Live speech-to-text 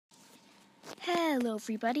Hello,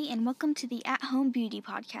 everybody, and welcome to the At Home Beauty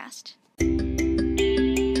Podcast.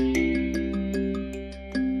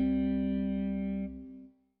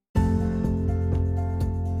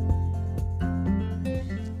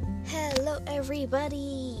 Hello,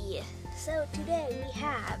 everybody. So today we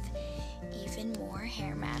have even more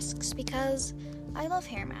hair masks because I love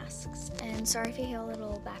hair masks. And sorry if you hear a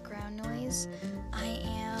little background noise. I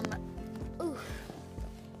am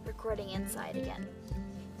recording inside again.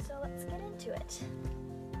 So let's get into it.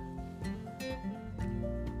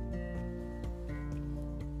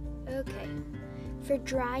 Okay, for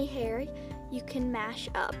dry hair, you can mash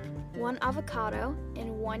up 1 avocado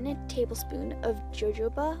and 1 tablespoon of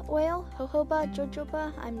jojoba oil,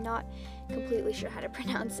 jojoba, I'm not completely sure how to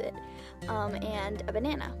pronounce it, and a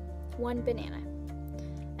banana, 1 banana.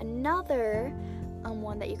 Another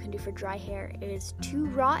one that you can do for dry hair is 2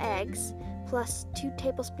 raw eggs plus 2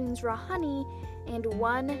 tablespoons raw honey and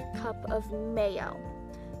 1 cup of mayo.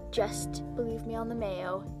 Just believe me on the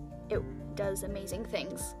mayo, it does amazing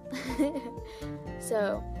things.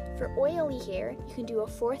 So for oily hair, you can do a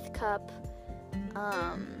 1/4 cup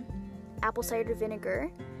apple cider vinegar,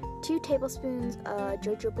 2 tablespoons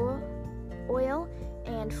jojoba oil,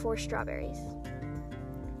 and 4 strawberries.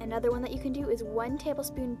 Another one that you can do is 1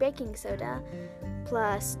 tablespoon baking soda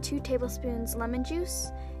plus 2 tablespoons lemon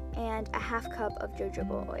juice and a 1/2 cup of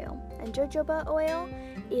jojoba oil. And jojoba oil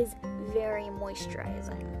is very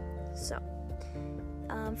moisturizing. So,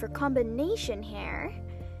 for combination hair,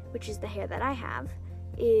 which is the hair that I have,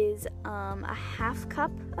 is a 1/2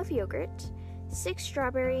 cup of yogurt, 6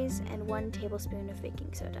 strawberries, and 1 tablespoon of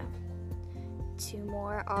baking soda. 2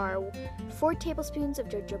 more are 4 tablespoons of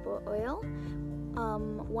jojoba oil,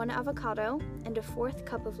 1 avocado, and a 1/4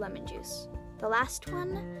 cup of lemon juice. The last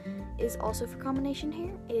one is also for combination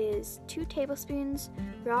hair, is 2 tablespoons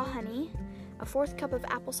raw honey, a 1/4 cup of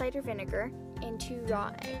apple cider vinegar, and 2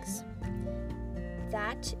 raw eggs.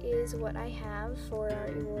 That is what I have for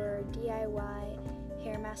your DIY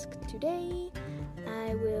hair mask today.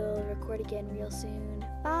 I will record again real soon.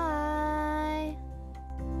 Bye!